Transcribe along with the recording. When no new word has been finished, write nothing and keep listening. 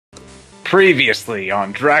Previously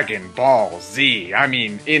on Dragon Ball Z,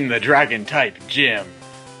 in the Dragon type gym,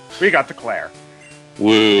 we got the Clair.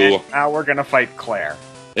 Woo. And now we're gonna fight Clair.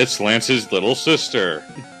 It's Lance's little sister.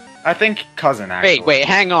 I think cousin, actually. Wait,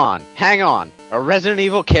 hang on. A Resident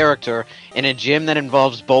Evil character in a gym that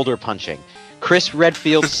involves boulder punching. Chris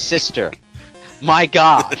Redfield's sister. My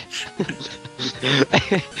god.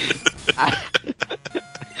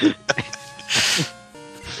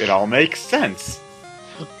 It all makes sense.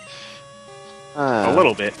 A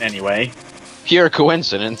little bit, anyway. Pure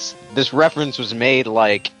coincidence. This reference was made,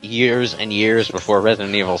 like, years and years before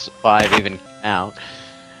Resident Evil 5 even came out.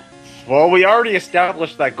 Well, we already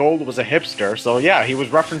established that Gold was a hipster, so yeah, he was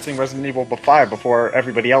referencing Resident Evil 5 before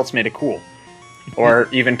everybody else made it cool. Or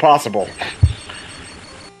even possible.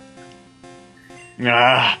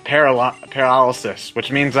 Paralysis, which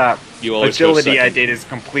means that agility I did is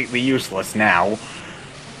completely useless now.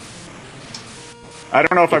 I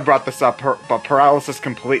don't know if I brought this up, but paralysis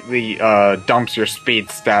completely dumps your speed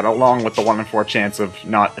stat, along with the 1 in 4 chance of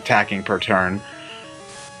not attacking per turn.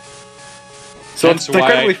 So it's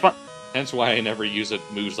incredibly fun. Hence why I never use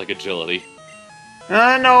moves like agility.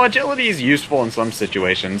 No, agility is useful in some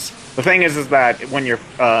situations. The thing is that when you're,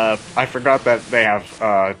 I forgot that they have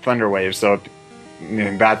Thunder Waves, so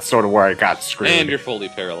that's sort of where I got screwed. And you're fully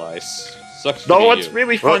paralyzed. Sucks. Though what's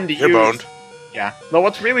really fun to use. Boned. Yeah. Though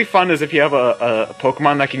what's really fun is if you have a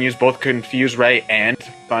Pokemon that can use both Confuse Ray and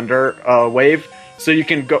Thunder Wave, so you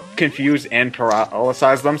can go confuse and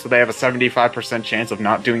paralyze them, so they have a 75% chance of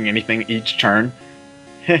not doing anything each turn.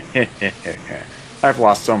 I've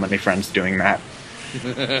lost so many friends doing that.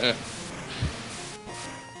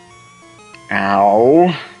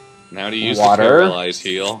 Ow. Now to use Water. the paralyze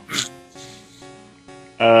heal.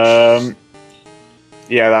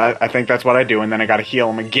 Yeah, I think that's what I do, and then I gotta heal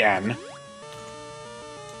him again.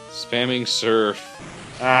 Spamming Surf.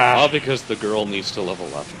 All because the girl needs to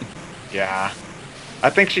level up. Yeah. I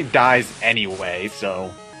think she dies anyway,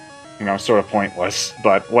 so, sort of pointless,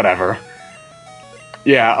 but whatever.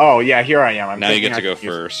 Yeah, oh yeah, here I am. Now you get to go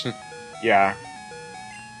first. Yeah.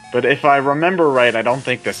 But if I remember right, I don't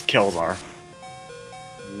think this kills her.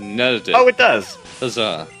 No, it did. Oh, it does!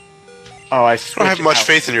 Huzzah. Oh, I You don't have much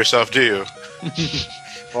faith in yourself, do you?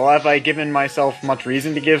 Well, have I given myself much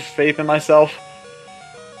reason to give faith in myself?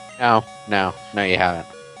 No, you haven't.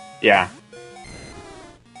 Yeah.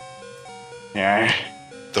 Yeah.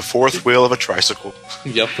 The fourth wheel of a tricycle.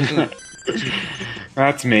 Yep.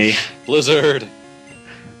 That's me. Blizzard.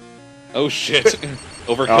 Oh shit.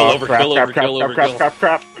 Overkill, overkill.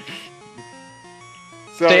 Crap.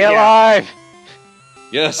 So, Stay yeah. alive!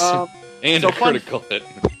 Yes. And so a critical hit.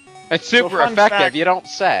 It's super fun effective, fact- you don't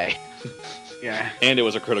say. Yeah. And it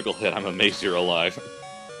was a critical hit. I'm amazed you're alive.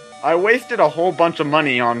 I wasted a whole bunch of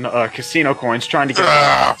money on casino coins trying to get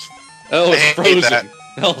Ah, Oh, I it's hate frozen. that.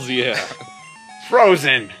 Hells yeah.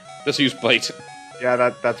 frozen. Just use bite.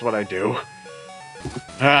 Yeah, that's what I do.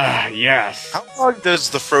 Ah, yes. How long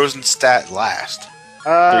does the frozen stat last?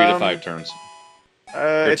 3 to 5 turns.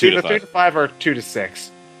 It's 2 to either 3 to 5 or 2 to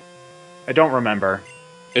 6. I don't remember.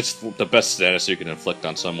 It's the best status you can inflict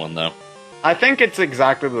on someone, though. I think it's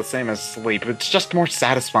exactly the same as sleep. It's just more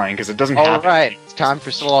satisfying because it doesn't happen. Alright, it's time for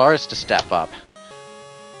Solaris to step up.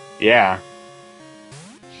 Yeah.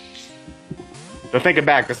 But thinking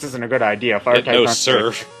back, this isn't a good idea. Fire type No not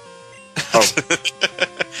surf. Oh.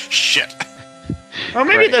 Shit. Well,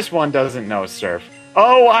 maybe Great. this one doesn't know surf.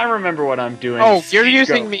 Oh, I remember what I'm doing. Oh, you're Scapegoat.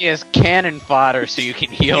 using me as cannon fodder so you can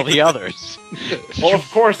heal the others. Well, of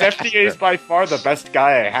course, FDA is by far the best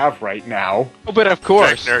guy I have right now. Oh, but of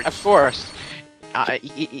course, Nerd. of course.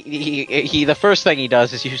 The first thing he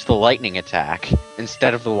does is use the lightning attack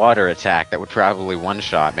instead of the water attack that would probably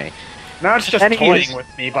one-shot me. Now it's just And he toying is- with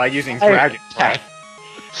me by using Fire Dragon attack.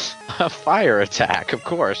 Breath. A fire attack, of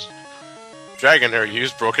course. Dragonair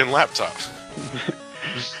used broken laptop.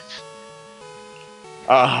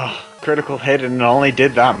 Critical hit and it only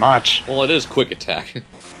did that much. Well, it is quick attack.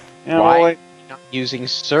 Yeah, Why well, are you not using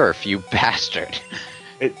surf, you bastard?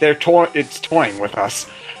 it's toying with us.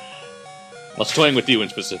 Well, it's toying with you in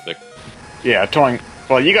specific. Yeah, toying.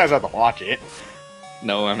 Well, you guys have to watch it.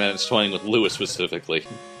 No, I meant it's toying with Lewis specifically.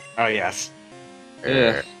 Oh, yes.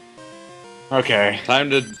 Yeah. Okay. Time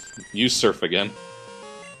to use surf again.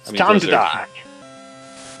 It's time to Blizzard. die.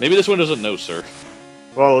 Maybe this one doesn't know surf.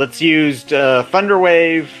 Well, it's used Thunder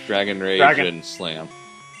Wave, Dragon Rage Dragon- and Slam.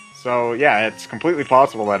 so yeah, it's completely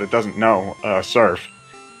possible that it doesn't know Surf.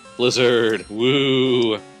 Blizzard.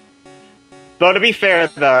 Woo. Though, to be fair,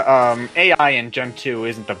 the AI in Gen 2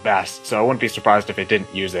 isn't the best, so I wouldn't be surprised if it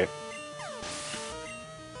didn't use it.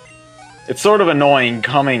 It's sort of annoying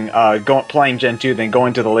playing Gen 2 then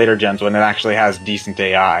going to the later gens when it actually has decent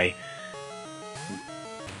AI.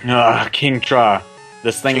 King Tra.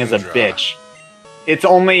 This thing is a bitch. It's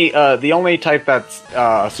only, the only type that's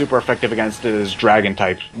super effective against it is Dragon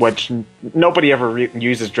type, which nobody ever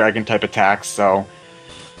uses Dragon type attacks, so...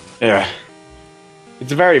 Yeah.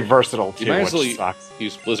 It's very versatile, too, which sucks.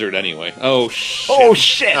 Use Blizzard anyway. Oh, shit. Oh,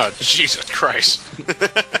 shit! Oh, Jesus Christ.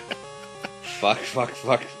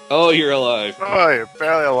 Fuck. Oh, you're alive. Oh, you're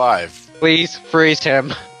barely alive. Please freeze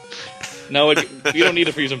him. No, you don't need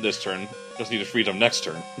to freeze him this turn. Just need to freeze him next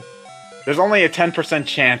turn. There's only a 10%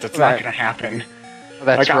 chance it's not gonna happen.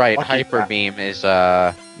 That's right. Hyper Beam is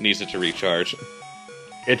needs it to recharge.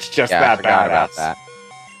 It's just that I forgot badass. about that.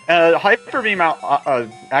 Hyper Beam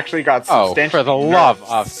actually got substantially. Oh, for the love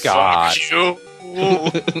of God! Fuck you.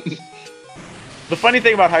 The funny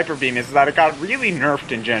thing about Hyper Beam is that it got really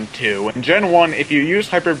nerfed in Gen 2. In Gen 1, if you use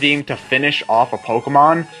Hyper Beam to finish off a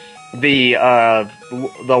Pokemon, the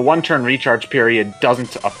one-turn recharge period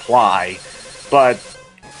doesn't apply. But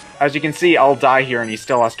as you can see, I'll die here and he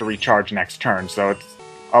still has to recharge next turn, so it's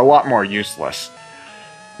a lot more useless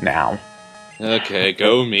now. Okay,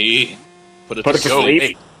 go me. Put it to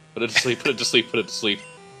sleep. Put it to sleep.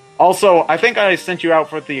 Also, I think I sent you out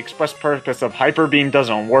for the express purpose of Hyper Beam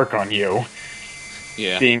doesn't work on you.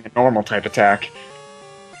 Yeah. Being a normal type attack.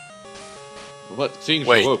 What? Seeing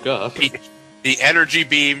Wait. you woke up. The energy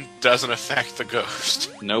beam doesn't affect the ghost.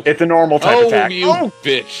 Nope. It's a normal type attack. You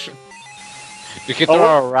bitch. You can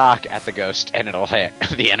throw a rock at the ghost and it'll hit.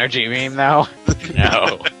 The energy beam, though?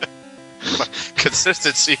 No.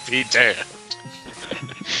 Consistency be damned.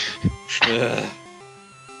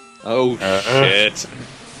 Oh, shit.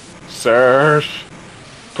 Surf.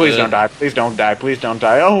 Please don't die. Please don't die. Please don't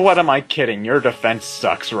die. Oh, what am I kidding? Your defense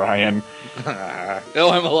sucks, Ryan. Oh,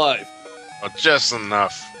 I'm alive. Oh, just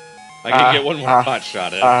enough. I can get one more pot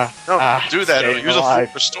shot in. No, do that. It'll use alive.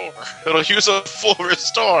 a full restore. It'll use a full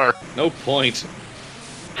restore. No point.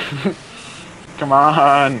 Come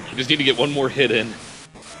on. You just need to get one more hit in.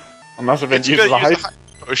 Unless if it It's uses gonna a use hype.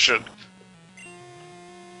 a potion.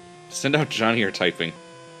 Send out Johnny or typing.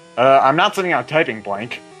 I'm not sending out typing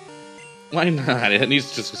blank. Why not? It needs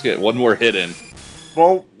to just get one more hit in.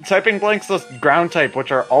 Well, typing blank's the ground type,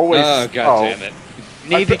 which are always. Oh, god damn it.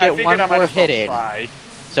 You need to get one more hit in. Try.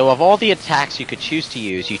 So of all the attacks you could choose to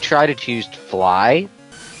use, you try to choose Fly?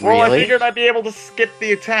 Well, I Really? figured I'd be able to skip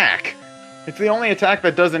the attack. It's the only attack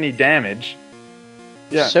that does any damage.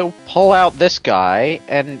 Yeah. So pull out this guy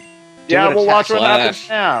and do Yeah, an we'll attack watch what happens slash.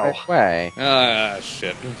 now. right way. Ah,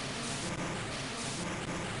 shit.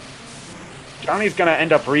 Johnny's gonna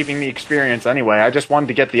end up reaping the experience anyway. I just wanted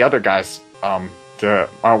to get the other guys, I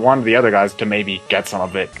wanted the other guys to maybe get some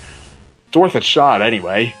of it. It's worth a shot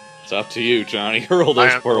anyway. It's up to you, Johnny. Hurl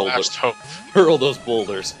those Last hope. Hurl those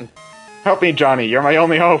boulders. Help me, Johnny. You're my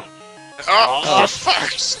only hope. Oh,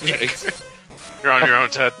 fuck's sake. You're on your own,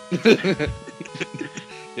 Ted.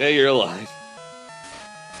 Yeah, you're alive.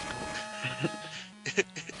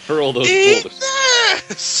 Hurl those Eat boulders.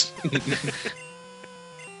 this!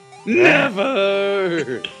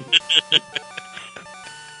 Never!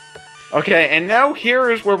 Okay, and now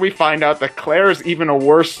here is where we find out that Claire is even a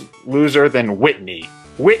worse loser than Whitney.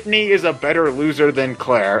 Whitney is a better loser than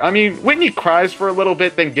Claire. I mean, Whitney cries for a little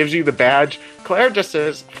bit, then gives you the badge. Claire just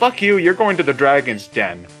says, fuck you, you're going to the Dragon's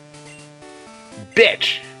Den.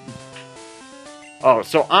 Bitch! Oh,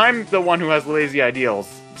 so I'm the one who has lazy ideals.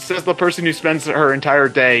 Says the person who spends her entire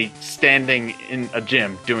day standing in a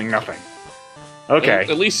gym doing nothing. Okay.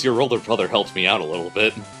 At least your older brother helped me out a little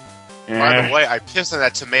bit. By the way, I pissed in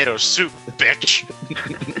that tomato soup, bitch.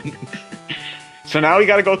 So now we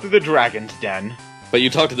gotta go through the Dragon's Den. But you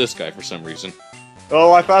talked to this guy for some reason.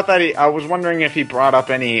 Well, I thought that I was wondering if he brought up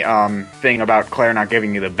any, thing about Claire not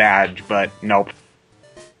giving you the badge, but nope.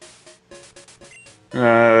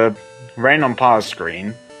 Random pause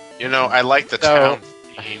screen. You know, I like the town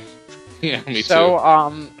theme. Yeah, me So,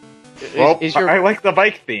 too. Well, is your I like the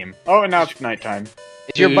bike theme. Oh, and now it's nighttime.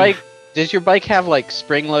 does your bike have like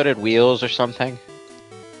spring-loaded wheels or something?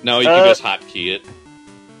 No, you can just hotkey it.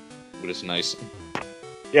 But it's nice.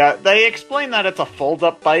 Yeah, they explain that it's a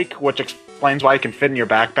fold-up bike, which explains why it can fit in your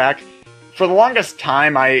backpack. For the longest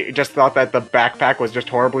time, I just thought that the backpack was just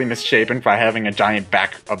horribly misshapen by having a giant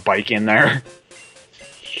bike in there.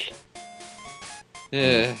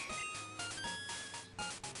 Yeah.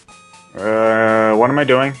 What am I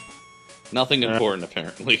doing? Nothing important,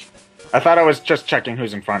 apparently. I thought I was just checking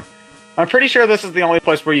who's in front. I'm pretty sure this is the only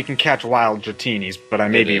place where you can catch wild Dratinis, but I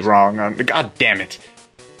may be wrong. God damn it.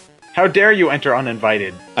 How dare you enter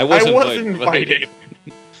uninvited? I was invited.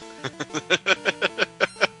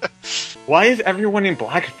 Why is everyone in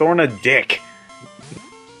Blackthorn a dick?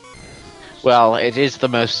 Well, it is the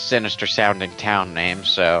most sinister sounding town name,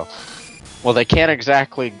 so... Well, they can't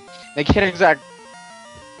exactly decide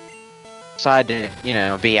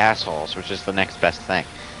to, be assholes, which is the next best thing.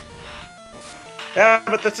 Yeah,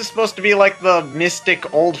 but this is supposed to be like the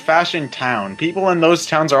mystic, old-fashioned town. People in those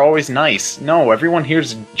towns are always nice. No, everyone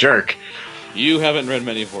here's a jerk. You haven't read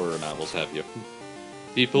many horror novels, have you?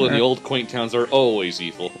 People in the old, quaint towns are always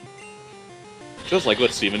evil. Just like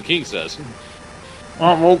what Stephen King says.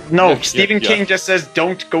 Well, no, Yeah, Stephen yeah. King just says,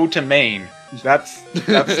 don't go to Maine. That's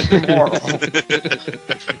immoral.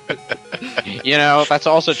 That's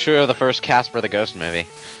also true of the first Casper the Ghost movie.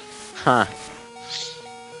 Huh.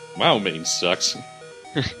 Wow, Maine sucks.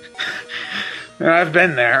 I've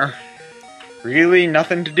been there. Really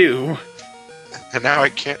nothing to do. And now I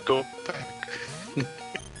can't go back.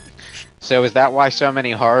 So is that why so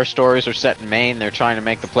many horror stories are set in Maine? They're trying to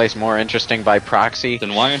make the place more interesting by proxy?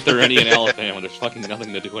 Then why aren't there any in Alabama? There's fucking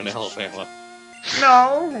nothing to do in Alabama.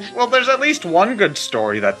 No, well, there's at least one good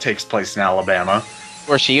story that takes place in Alabama. Of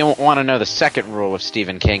course, you want to know the second rule of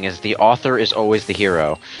Stephen King is the author is always the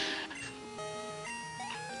hero.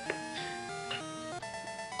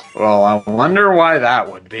 Well, I wonder why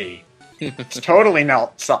that would be. It's totally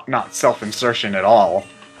not self-insertion at all.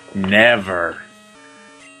 Never.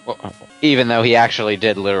 Well, even though he actually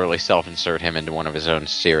did literally self-insert him into one of his own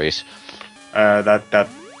series. That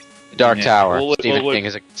Dark Yeah. Tower. Well,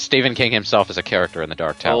 Stephen King himself is a character in the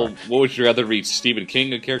Dark Tower. Well, what would you rather read, Stephen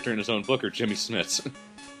King, a character in his own book, or Jimmy Smith's?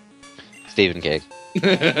 Stephen King.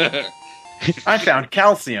 I found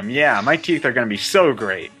calcium. Yeah, my teeth are gonna be so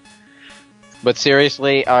great. But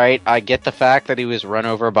seriously, alright, I get the fact that he was run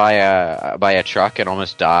over by a truck and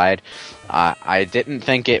almost died. I didn't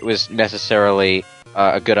think it was necessarily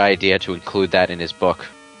a good idea to include that in his book.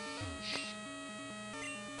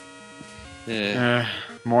 Yeah.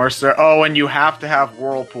 More so. Oh, and you have to have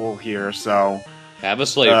Whirlpool here, so... Have a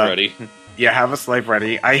slave ready. Yeah, have a slave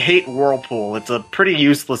ready. I hate Whirlpool. It's a pretty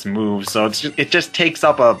useless move, so it just takes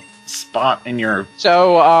up a spot in your...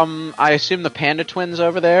 So, I assume the Panda Twins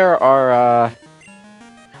over there are,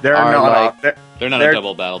 They're Are not... like- They're not They're- a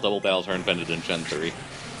double battle. Double battles are invented in Gen 3.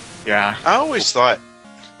 yeah. I always thought,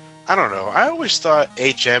 I don't know, I always thought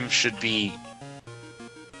HM should be,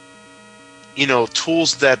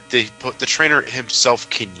 tools that the trainer himself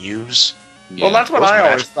can use. Yeah. Well, that's what Those I match-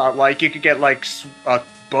 always thought. Like, you could get, like, a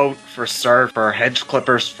boat for surf, or hedge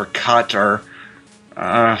clippers for cut, or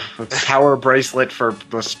a power bracelet for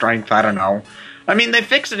the strength, I don't know. I mean, they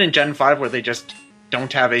fixed it in Gen 5 where they just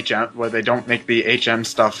don't have HM, where they don't make the HM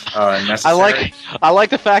stuff necessary. I like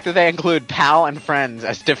the fact that they include pal and friends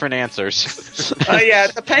as different answers. Yeah,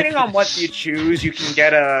 depending on what you choose, you can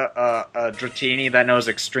get a Dratini that knows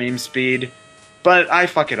extreme speed, but I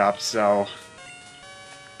fuck it up, so...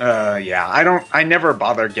 yeah, I never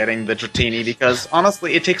bother getting the Dratini because,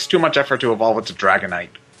 honestly, it takes too much effort to evolve it to Dragonite.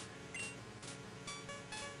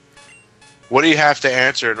 What do you have to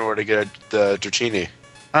answer in order to get the Dratini?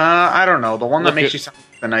 I don't know, the one that Look makes at- you sound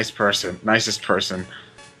like the nicest person.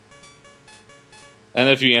 And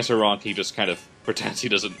if you answer wrong, he just kind of pretends he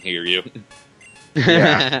doesn't hear you.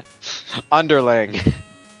 Yeah. Underling.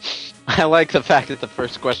 I like the fact that the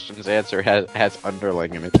first question's answer has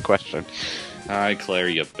underling in its question. Hi, Claire,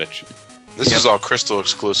 you bitch. This is all Crystal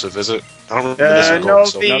exclusive, is it? I don't remember this in Gold and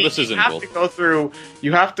Silver. No, this isn't you have Gold. to go through.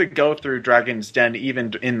 You have to go through Dragon's Den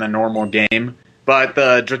even in the normal game, but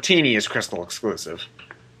the Dratini is Crystal exclusive.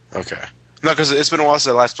 Okay. No, because it's been a while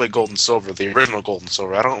since I last played Gold and Silver, the original Gold and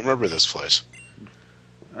Silver. I don't remember this place.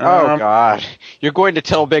 Oh god. You're going to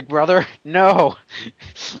tell Big Brother? No.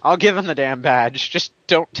 I'll give him the damn badge. Just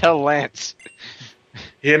don't tell Lance.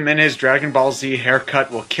 Him and his Dragon Ball Z haircut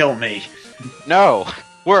will kill me. No.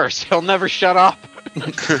 Worse, he'll never shut up.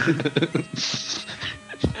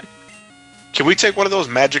 Can we take one of those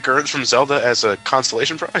magic urns from Zelda as a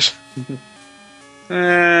constellation prize?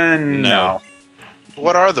 No.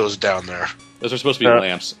 What are those down there? Those are supposed to be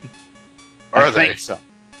lamps. Are I they? think so.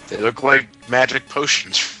 They look like magic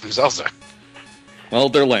potions from Zelda. Well,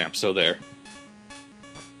 they're lamps, so there.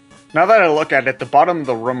 Now that I look at it, the bottom of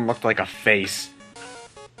the room looked like a face.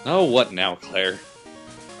 Oh, what now, Claire?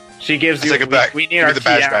 She gives I you. take it back. We need Give our me the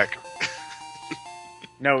badge TM. back.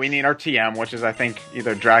 No, we need our TM, which is I think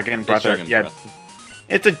either Dragon Breath. Dragon's Yeah, Breath.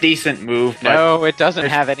 it's a decent move. But No, it doesn't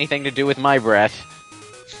have anything to do with my breath.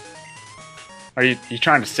 Are you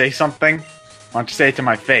trying to say something? Why don't you say it to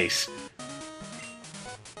my face?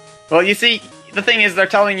 Well, you see, the thing is, they're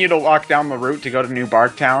telling you to walk down the route to go to New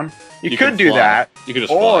Barktown. You could can do fly. that, You could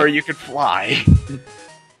just or fly. you could fly.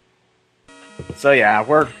 So yeah,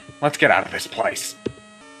 let's get out of this place.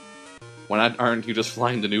 Why aren't you just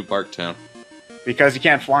flying to New Barktown? Because you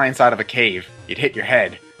can't fly inside of a cave. You'd hit your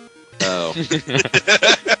head. Oh.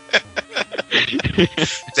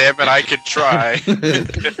 Damn it, I could try.